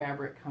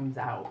fabric comes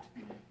out.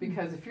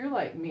 Because if you're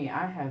like me,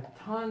 I have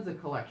tons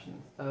of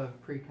collections of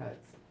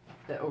pre-cuts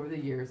that over the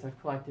years I've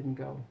collected and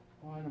go,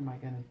 what am I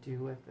going to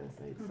do with this?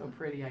 It's so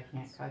pretty, I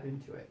can't cut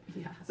into it.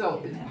 Yeah.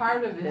 So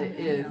part of it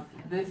is,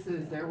 this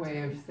is their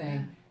way of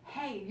saying,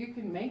 hey, you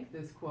can make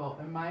this quilt.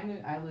 And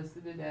mine, I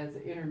listed it as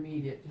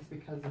intermediate just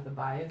because of the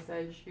bias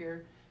edge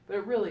here. But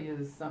it really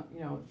is some,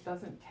 it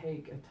doesn't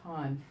take a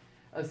ton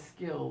of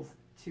skills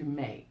to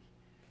make.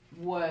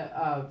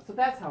 So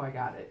that's how I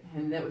got it.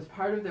 And that was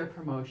part of their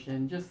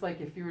promotion. Just like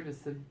if you were to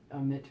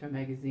submit to a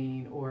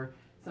magazine or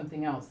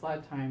something else, a lot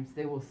of times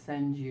they will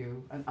send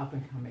you an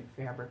up-and-coming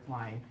fabric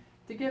line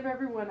to give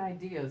everyone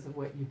ideas of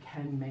what you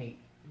can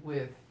make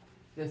with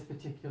this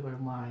particular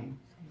line.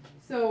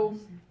 So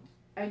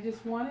I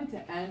just wanted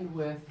to end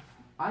with,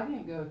 I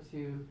didn't go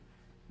to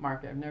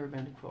market. I've never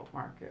been to Quilt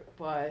Market,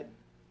 but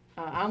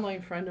an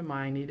online friend of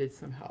mine needed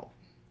some help.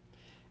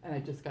 And I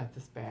just got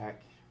this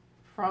back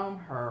from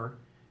her,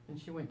 and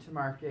she went to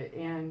market.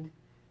 And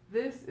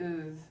this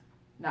is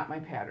not my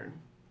pattern,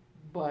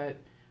 but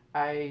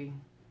I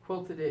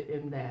quilted it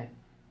in that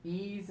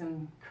ease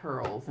and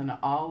curls and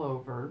all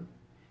over.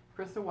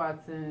 Krista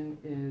Watson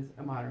is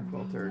a modern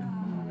quilter.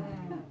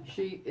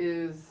 She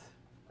is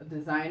a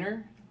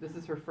designer. This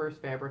is her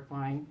first fabric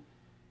line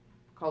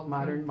called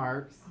Modern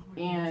Marks.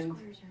 And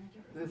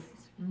this,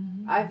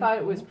 I thought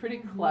it was pretty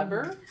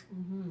clever.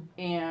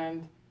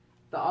 And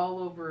the all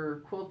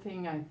over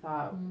quilting I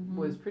thought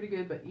was pretty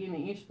good. But in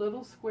each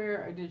little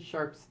square I did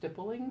sharp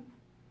stippling.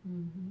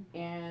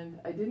 And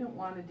I didn't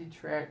want to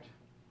detract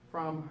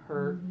from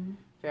her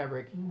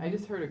fabric. I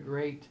just heard a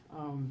great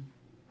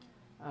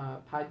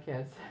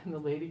podcast, and the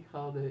lady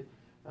called it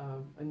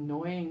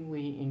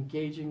annoyingly,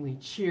 engagingly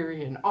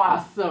cheery and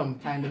awesome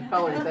kind of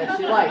colors that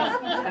she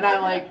likes. And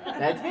I'm like,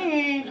 that's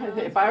me.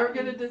 If I were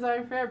going to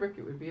design fabric,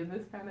 it would be in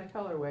this kind of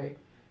colorway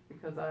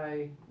because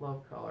I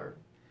love color.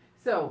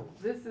 So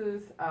this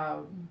is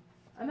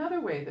another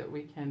way that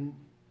we can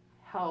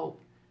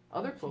help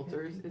other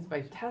quilters is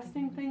by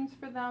testing things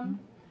for them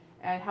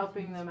and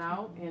helping them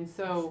out. And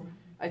so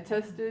I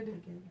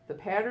tested the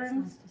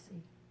patterns,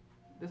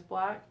 this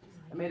block.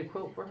 I made a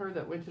quilt for her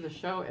that went to the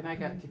show, and I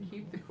got to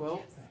keep the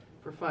quilt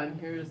for fun.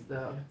 Here's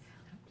the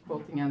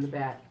quilting on the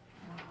back.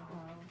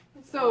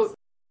 So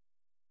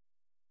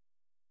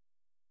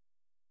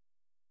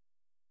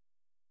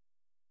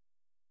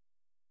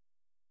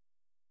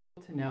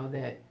to know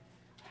that,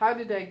 how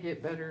did I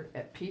get better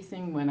at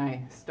piecing when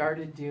I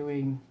started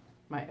doing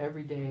my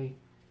everyday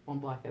one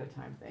block at a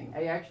time thing?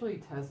 I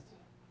actually test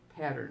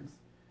patterns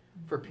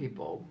for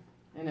people,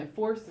 and it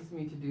forces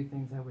me to do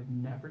things I would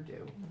never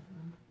do.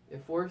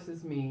 It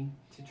forces me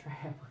to try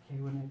applique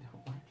when I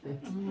don't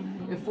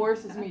like it. It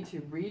forces me to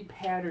read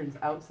patterns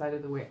outside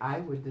of the way I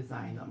would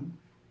design them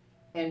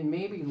and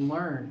maybe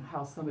learn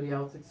how somebody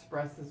else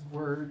expresses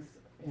words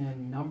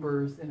and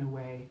numbers in a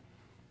way.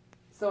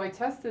 So I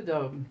tested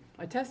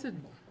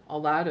a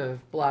lot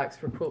of blocks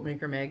for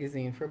Quiltmaker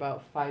magazine for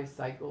about 5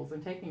 cycles.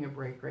 I'm taking a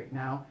break right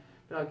now,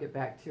 but I'll get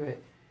back to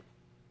it.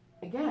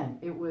 Again,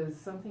 it was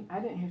something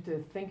I didn't have to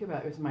think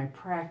about. It was my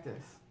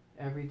practice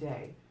every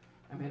day.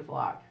 I made a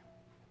block.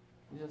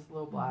 Just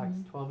little blocks,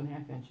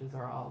 12.5 inches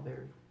are all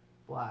their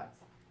blocks.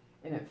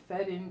 And it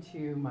fed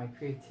into my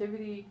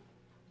creativity,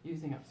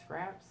 using up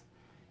scraps,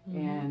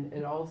 and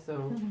it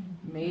also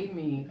made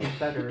me a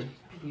better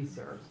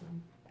piecer.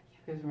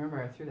 Because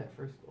remember, I threw that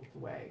first quilt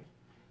away.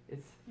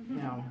 It's,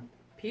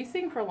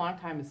 piecing for a long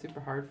time is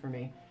super hard for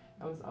me.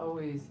 I was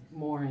always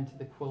more into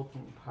the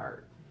quilting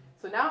part.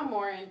 So now I'm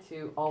more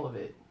into all of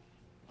it.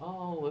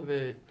 All of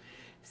it.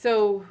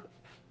 So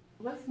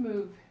let's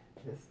move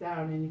this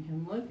down, and you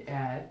can look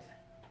at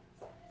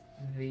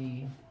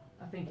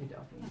thank you,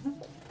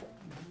 Delphine.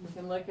 We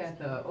can look at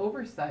the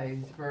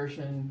oversized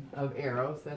version of arrows.